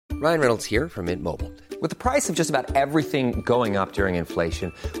Ryan Reynolds here from Mint Mobile. With the price of just about everything going up during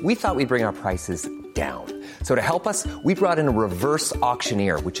inflation, we thought we'd bring our prices down. So to help us, we brought in a reverse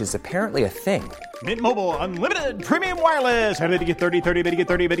auctioneer, which is apparently a thing. Mint Mobile Unlimited Premium Wireless. How to get 30, 30, bit to get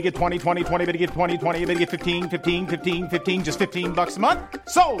 30, bit to get 20, 20, 20, bit to get 20, 20, bit to get 15, 15, 15, 15, just $15 a month?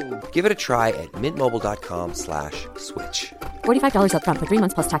 Sold! Give it a try at mintmobile.com/switch. $45 up front for 3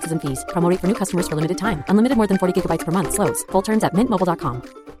 months plus taxes and fees. Promo rate for new customers for limited time. Unlimited more than 40 gigabytes per month. Slows full terms at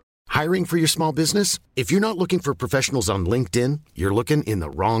mintmobile.com. Hiring for your small business? If you're not looking for professionals on LinkedIn, you're looking in the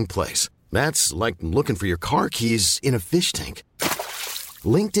wrong place. That's like looking for your car keys in a fish tank.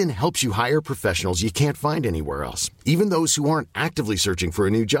 LinkedIn helps you hire professionals you can't find anywhere else, even those who aren't actively searching for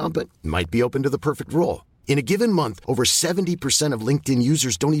a new job but might be open to the perfect role. In a given month, over 70% of LinkedIn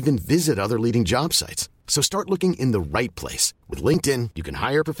users don't even visit other leading job sites. So start looking in the right place. With LinkedIn, you can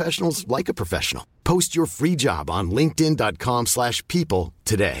hire professionals like a professional. Post your free job on linkedin.com/people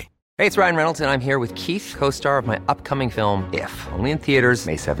today. Hey, it's Ryan Reynolds, and I'm here with Keith, co-star of my upcoming film, If, only in theaters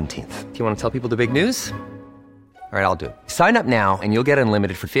May 17th. Do you want to tell people the big news? All right, I'll do it. Sign up now and you'll get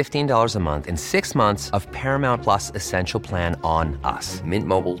unlimited for $15 a month and 6 months of Paramount Plus Essential Plan on us.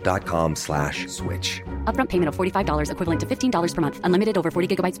 MintMobile.com/switch. Upfront payment of $45 equivalent to $15 per month. Unlimited over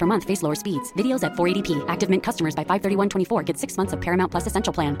 40 gigabytes per month. Face lower speeds. Videos at 480p. Active Mint customers by 531.24 get 6 months of Paramount Plus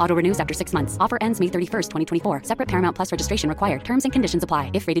Essential Plan. Auto renews after 6 months. Offer ends May 31st, 2024. Separate Paramount Plus registration required. Terms and conditions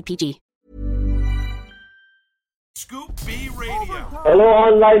apply if rated PG. Scoop B Radio. Hello,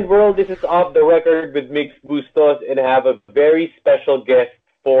 online world. This is Off the Record with Mix Bustos, and I have a very special guest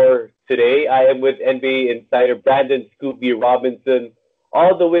for today. I am with NBA insider Brandon Scoop B Robinson,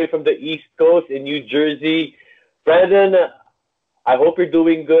 all the way from the East Coast in New Jersey. Brandon, I hope you're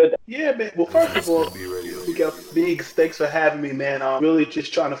doing good. Yeah, man. Well, first of all, we got Biggs. Thanks for having me, man. I'm really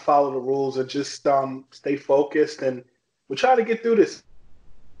just trying to follow the rules and just stay focused, and we're trying to get through this.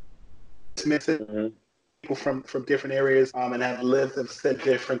 People from different areas and have lived and said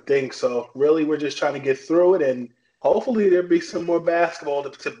different things. So really, we're just trying to get through it, and hopefully there'll be some more basketball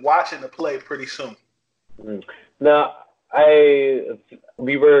to watch and to play pretty soon. Now,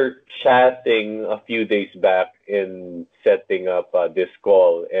 we were chatting a few days back in setting up this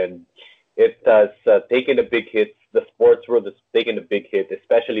call, and it has taken a big hit. The sports world has taken a big hit,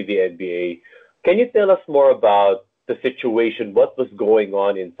 especially the NBA. Can you tell us more about the situation? What was going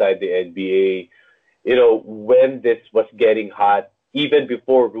on inside the NBA? You know, when this was getting hot, even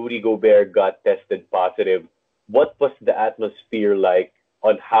before Rudy Gobert got tested positive, what was the atmosphere like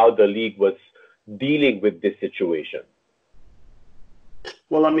on how the league was dealing with this situation?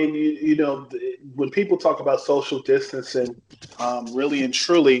 Well, I mean, you know, when people talk about social distancing, really and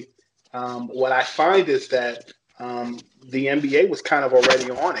truly, what I find is that the NBA was kind of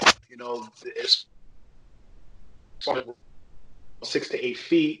already on it. You know, it's 6 to 8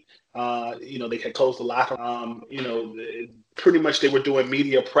 feet. You know, they had closed the locker room. You know, pretty much they were doing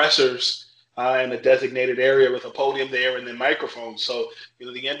media pressers in a designated area with a podium there and then microphones. So, you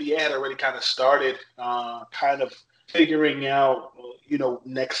know, the NBA had already kind of started kind of figuring out, you know,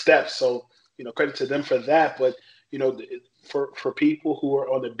 next steps. So, you know, credit to them for that. But, you know, for people who are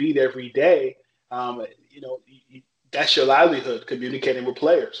on the beat every day, you know, that's your livelihood, communicating with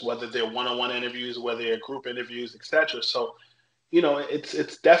players, whether they're one-on-one interviews, whether they're group interviews, et cetera. So, you know,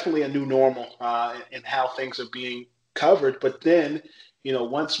 it's definitely a new normal in how things are being covered. But then, you know,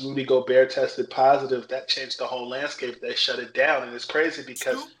 once Rudy Gobert tested positive, that changed the whole landscape. They shut it down. And it's crazy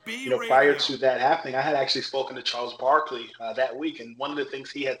because, you know, prior to that happening, I had actually spoken to Charles Barkley that week. And one of the things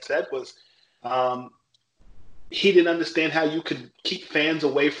he had said was he didn't understand how you could keep fans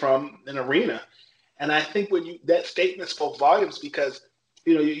away from an arena. And I think that statement spoke volumes because,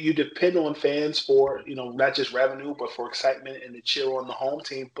 you know, you depend on fans for, you know, not just revenue, but for excitement and to cheer on the home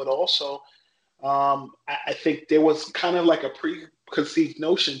team. But also, I think there was kind of like a preconceived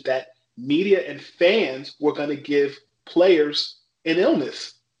notion that media and fans were going to give players an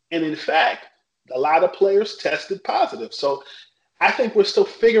illness. And in fact, a lot of players tested positive. So I think we're still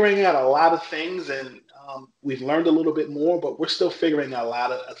figuring out a lot of things, and we've learned a little bit more, but we're still figuring a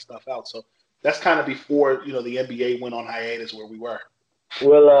lot of stuff out. So that's kind of before, you know, the NBA went on hiatus where we were.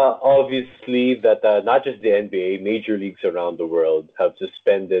 Well, obviously that not just the NBA, major leagues around the world have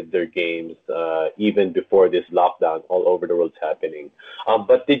suspended their games even before this lockdown all over the world's happening.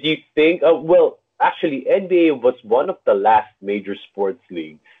 But did you think, well, actually, NBA was one of the last major sports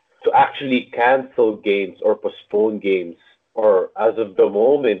leagues to actually cancel games or postpone games, or as of the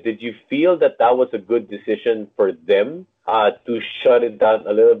moment, did you feel that was a good decision for them to shut it down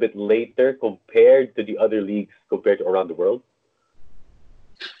a little bit later compared to the other leagues compared to around the world?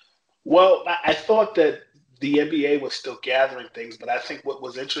 Well, I thought that the NBA was still gathering things, but I think what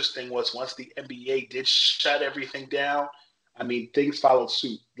was interesting was once the NBA did shut everything down, I mean, things followed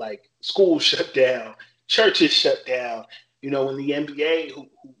suit. Like schools shut down, churches shut down. When the NBA, who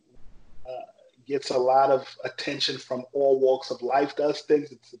gets a lot of attention from all walks of life, does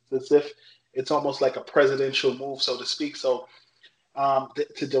things, it's as if it's almost like a presidential move, so to speak. So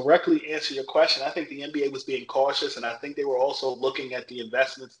to directly answer your question, I think the NBA was being cautious, and I think they were also looking at the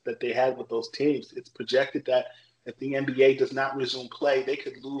investments that they had with those teams. It's projected that if the NBA does not resume play, they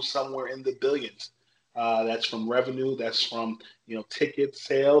could lose somewhere in the billions. That's from revenue, that's from ticket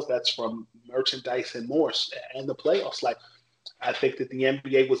sales, that's from merchandise and more, and the playoffs. Like, I think that the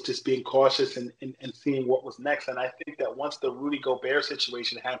NBA was just being cautious and seeing what was next. And I think that once the Rudy Gobert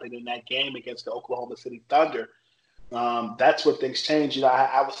situation happened in that game against the Oklahoma City Thunder, that's where things changed.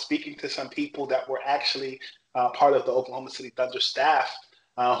 I was speaking to some people that were actually part of the Oklahoma City Thunder staff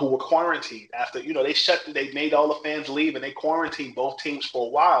who were quarantined after, they made all the fans leave and they quarantined both teams for a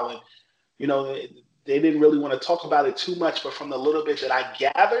while. And, they didn't really want to talk about it too much, but from the little bit that I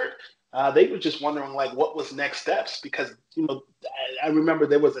gathered, they were just wondering like what was next steps, because, I remember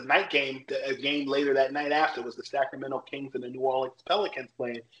there was a night game, a game later that night after was the Sacramento Kings and the New Orleans Pelicans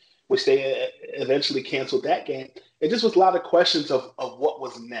playing, which they eventually canceled that game. It just was a lot of questions of what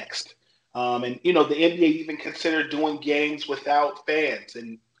was next. And, the NBA even considered doing games without fans.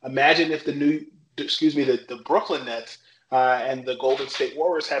 And imagine if the Brooklyn Nets and the Golden State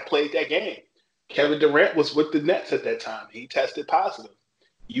Warriors had played that game. Kevin Durant was with the Nets at that time. He tested positive.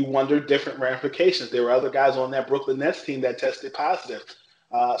 You wonder different ramifications. There were other guys on that Brooklyn Nets team that tested positive.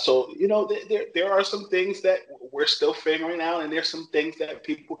 So, there are some things that we're still figuring out, and there's some things that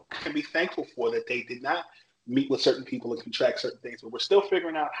people can be thankful for that they did not meet with certain people and contract certain things. But we're still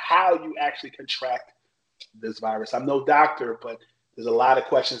figuring out how you actually contract this virus. I'm no doctor, but there's a lot of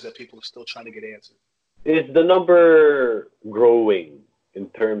questions that people are still trying to get answered. Is the number growing in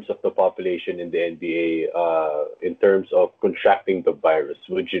terms of the population in the NBA, in terms of contracting the virus?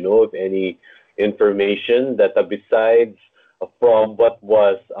 Would you know of any information that besides from what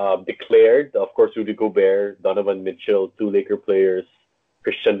was declared, of course, Rudy Gobert, Donovan Mitchell, 2 Laker players,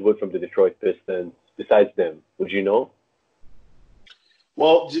 Christian Wood from the Detroit Pistons, besides them, would you know?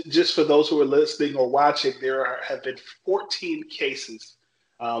 Well, just for those who are listening or watching, there have been 14 cases,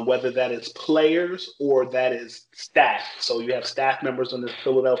 whether that is players or that is staff. So you have staff members on the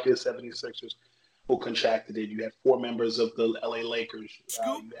Philadelphia 76ers who contracted it. You have 4 members of the LA Lakers.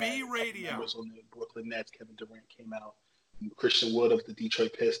 Scoop B Radio. Members on the Brooklyn Nets. Kevin Durant came out. Christian Wood of the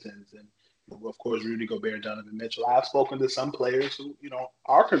Detroit Pistons. And, of course, Rudy Gobert and Donovan Mitchell. I've spoken to some players who,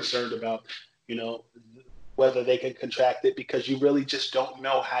 are concerned about, whether they can contract it, because you really just don't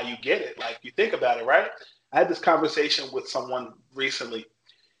know how you get it. Like, you think about it, right? I had this conversation with someone recently.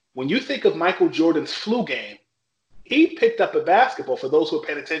 When you think of Michael Jordan's flu game, he picked up a basketball. For those who are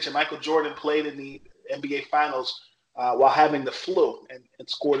paying attention, Michael Jordan played in the NBA Finals while having the flu and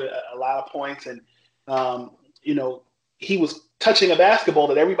scored a lot of points. And, he was touching a basketball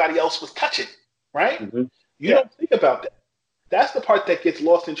that everybody else was touching, right? Mm-hmm. You don't think about that. That's the part that gets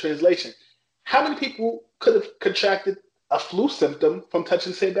lost in translation. How many people could have contracted a flu symptom from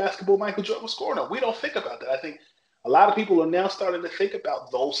touching the same basketball Michael Jordan was scoring on? We don't think about that. I think a lot of people are now starting to think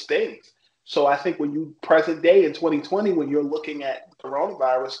about those things. So I think when you present day in 2020, when you're looking at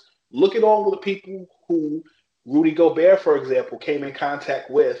coronavirus, look at all of the people who Rudy Gobert, for example, came in contact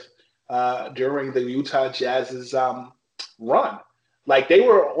with during the Utah Jazz's run. Like, they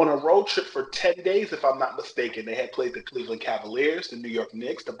were on a road trip for 10 days, if I'm not mistaken. They had played the Cleveland Cavaliers, the New York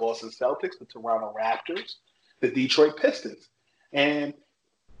Knicks, the Boston Celtics, the Toronto Raptors, the Detroit Pistons. And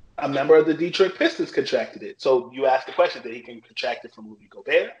a member of the Detroit Pistons contracted it. So you ask the question, did he contract it from Rudy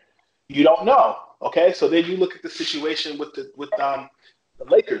Gobert? You don't know. Okay, so then you look at the situation with the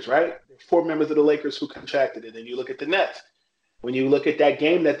Lakers, right? 4 members of the Lakers who contracted it. And you look at the Nets. When you look at that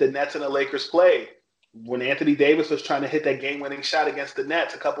game that the Nets and the Lakers played, when Anthony Davis was trying to hit that game-winning shot against the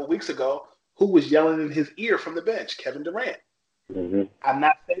Nets a couple of weeks ago, who was yelling in his ear from the bench? Kevin Durant. Mm-hmm. I'm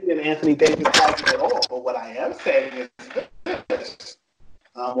not saying that Anthony Davis has it at all, but what I am saying is this.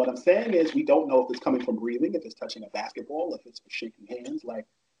 What I'm saying is we don't know if it's coming from breathing, if it's touching a basketball, if it's shaking hands. Like,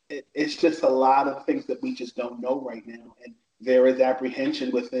 it's just a lot of things that we just don't know right now. And there is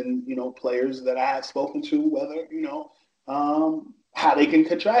apprehension within, players that I have spoken to, whether, how they can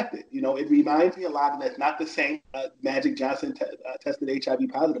contract it. It reminds me a lot, and that's not the same. Magic Johnson tested HIV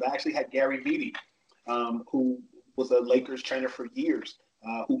positive. I actually had Gary Vitti, who was a Lakers trainer for years,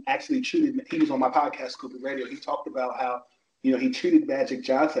 who actually treated – he was on my podcast, Scoop B Radio. He talked about how, he treated Magic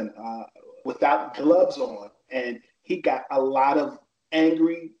Johnson without gloves on, and he got a lot of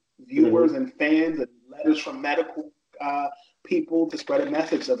angry viewers and fans and letters from medical people to spread a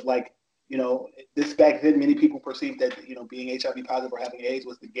message of like, this back then, many people perceived that, being HIV positive or having AIDS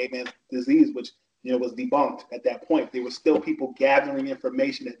was the gay man's disease, which, was debunked at that point. There were still people gathering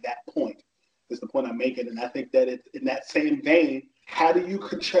information at that point, is the point I'm making. And I think that it's in that same vein, how do you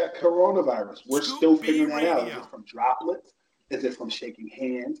contract coronavirus? We're still figuring that out. Is it from droplets? Is it from shaking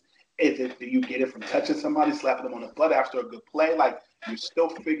hands? Do you get it from touching somebody, slapping them on the butt after a good play? Like, you're still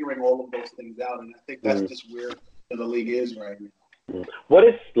figuring all of those things out. And I think that's just where the league is right now. What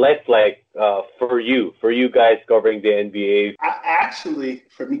is life like for you guys covering the NBA? I actually,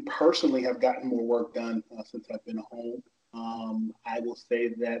 for me personally, have gotten more work done since I've been home. I will say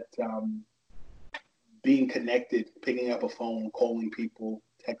that being connected, picking up a phone, calling people,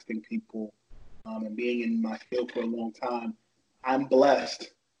 texting people, and being in my field for a long time, I'm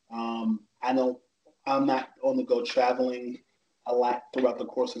blessed. I know I'm not on the go traveling a lot throughout the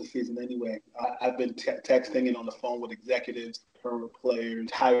course of the season anyway. I've been texting and on the phone with executives, current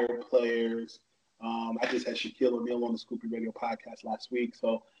players, hired players. I just had Shaquille O'Neal on the Scoopy Radio podcast last week.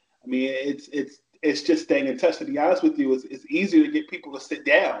 So, I mean, it's just staying in touch. To be honest with you, it's easier to get people to sit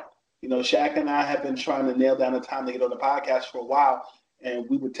down. Shaq and I have been trying to nail down a time to get on the podcast for a while, and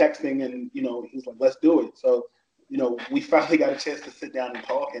we were texting, and he was like, "Let's do it." So, we finally got a chance to sit down and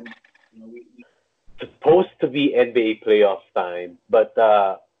talk, and we supposed to be NBA playoff time, but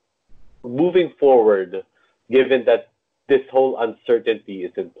moving forward, given that this whole uncertainty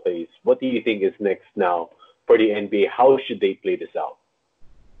is in place, what do you think is next now for the NBA? How should they play this out?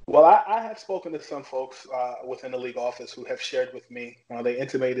 Well, I have spoken to some folks within the league office who have shared with me. They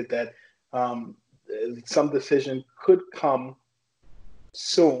intimated that some decision could come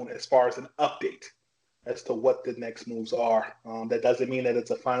soon as far as an update as to what the next moves are. That doesn't mean that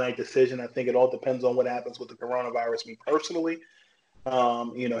it's a finite decision. I think it all depends on what happens with the coronavirus. Me personally,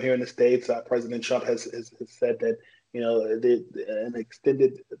 here in the States, President Trump has said that, an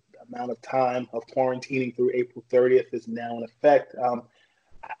extended amount of time of quarantining through April 30th is now in effect.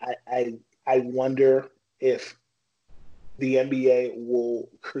 I wonder if the NBA will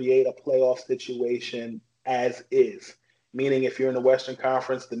create a playoff situation as is. Meaning, if you're in the Western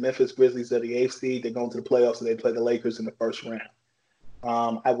Conference, the Memphis Grizzlies are the 8th seed. They're going to the playoffs, and they play the Lakers in the first round.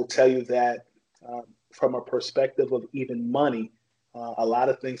 I will tell you that from a perspective of even money, a lot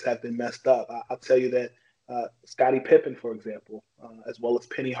of things have been messed up. I'll tell you that Scottie Pippen, for example, as well as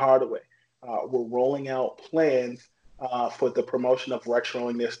Penny Hardaway, were rolling out plans for the promotion of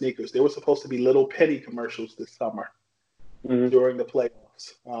retroing their sneakers. There were supposed to be little Penny commercials this summer during the playoffs.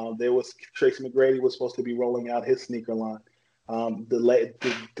 There was Tracy McGrady was supposed to be rolling out his sneaker line.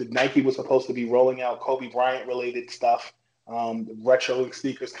 The Nike was supposed to be rolling out Kobe Bryant related stuff, retroing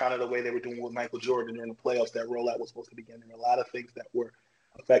sneakers, kind of the way they were doing with Michael Jordan during the playoffs. That rollout was supposed to begin. There were a lot of things that were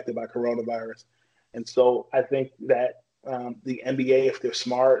affected by coronavirus, and so I think that the NBA, if they're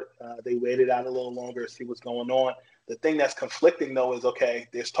smart, they waited out a little longer to see what's going on. The thing that's conflicting, though, is, okay,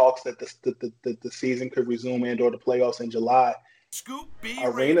 there's talks that the season could resume and/or the playoffs in July. Scoop B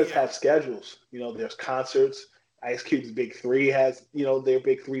Arenas Radio. have schedules. There's concerts. Ice Cube's Big Three has, their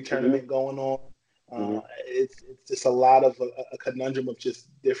Big Three tournament going on. It's just a lot of a conundrum of just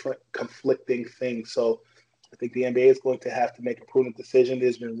different conflicting things. So I think the NBA is going to have to make a prudent decision.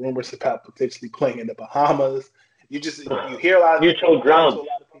 There's been rumors about potentially playing in the Bahamas. You hear a lot of neutral ground. A lot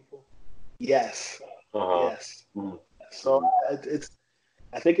of people. Yes. Yes. So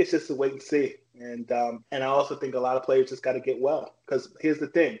I think it's just a wait and see. And I also think a lot of players just got to get well, because here's the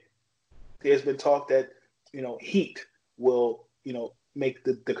thing. There's been talk that, heat will, make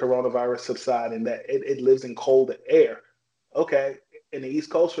the coronavirus subside, and that it lives in cold air. Okay. In the East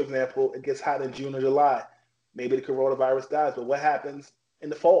Coast, for example, it gets hot in June or July. Maybe the coronavirus dies, but what happens in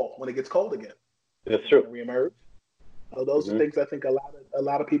the fall when it gets cold again? That's true. Reemerge. So those are things I think a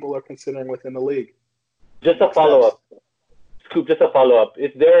lot of people are considering within the league. Just a follow-up. Scoop, just a follow-up.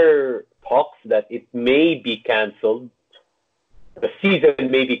 Is there talks that it may be canceled? The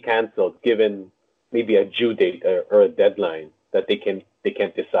season may be canceled, given maybe a due date or a deadline that they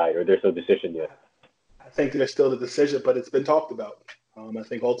can't decide, or there's no decision yet? I think there's still the decision, but it's been talked about. I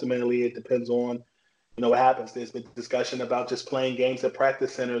think ultimately it depends on, what happens. There's been discussion about just playing games at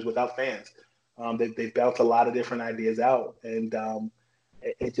practice centers without fans. They've bounced a lot of different ideas out, and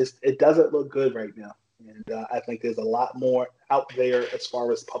it doesn't look good right now. And I think there's a lot more out there as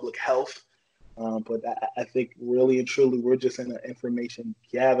far as public health. But I think really and truly we're just in an information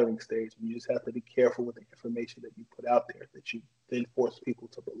gathering stage. You just have to be careful with the information that you put out there, that you then force people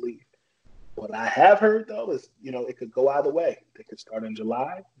to believe. What I have heard, though, is, it could go either way. They could start in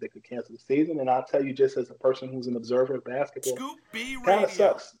July. They could cancel the season. And I'll tell you, just as a person who's an observer of basketball, kind of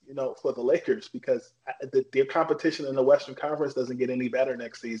sucks, for the Lakers, because their competition in the Western Conference doesn't get any better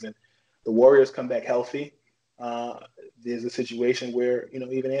next season. The Warriors come back healthy. There's a situation where,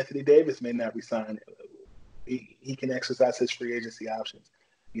 even Anthony Davis may not resign. He can exercise his free agency options.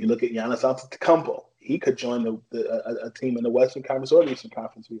 You look at Giannis Antetokounmpo. He could join a team in the Western Conference or the Eastern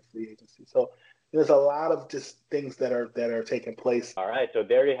Conference via free agency. So there's a lot of just things that are taking place. All right, so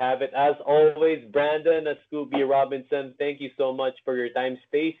there you have it. As always, Brandon at Scoop B Robinson, thank you so much for your time.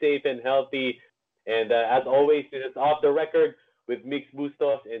 Stay safe and healthy. And as always, this is Off the Record with Mix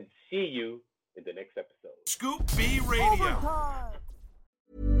Bustos, and see you in the next episode. Scoop B Radio.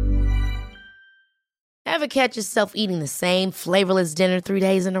 Ever catch yourself eating the same flavorless dinner 3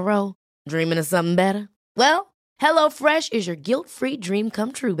 days in a row? Dreaming of something better? Well, HelloFresh is your guilt-free dream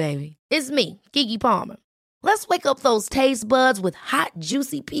come true, baby. It's me, Keke Palmer. Let's wake up those taste buds with hot,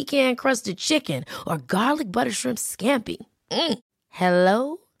 juicy pecan-crusted chicken or garlic butter shrimp scampi.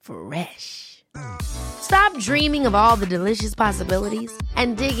 Hello Fresh. Stop dreaming of all the delicious possibilities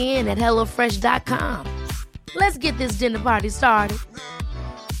and dig in at HelloFresh.com. Let's get this dinner party started.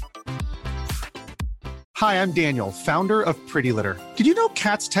 Hi, I'm Daniel, founder of Pretty Litter. Did you know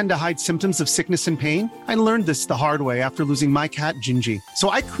cats tend to hide symptoms of sickness and pain? I learned this the hard way after losing my cat, Gingy. So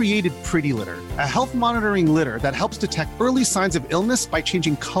I created Pretty Litter, a health monitoring litter that helps detect early signs of illness by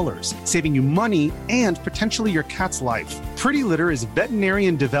changing colors, saving you money and potentially your cat's life. Pretty Litter is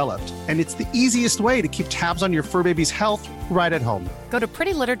veterinarian developed, and it's the easiest way to keep tabs on your fur baby's health right at home. Go to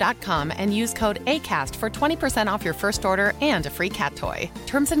prettylitter.com and use code ACAST for 20% off your first order and a free cat toy.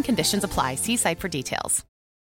 Terms and conditions apply. See site for details.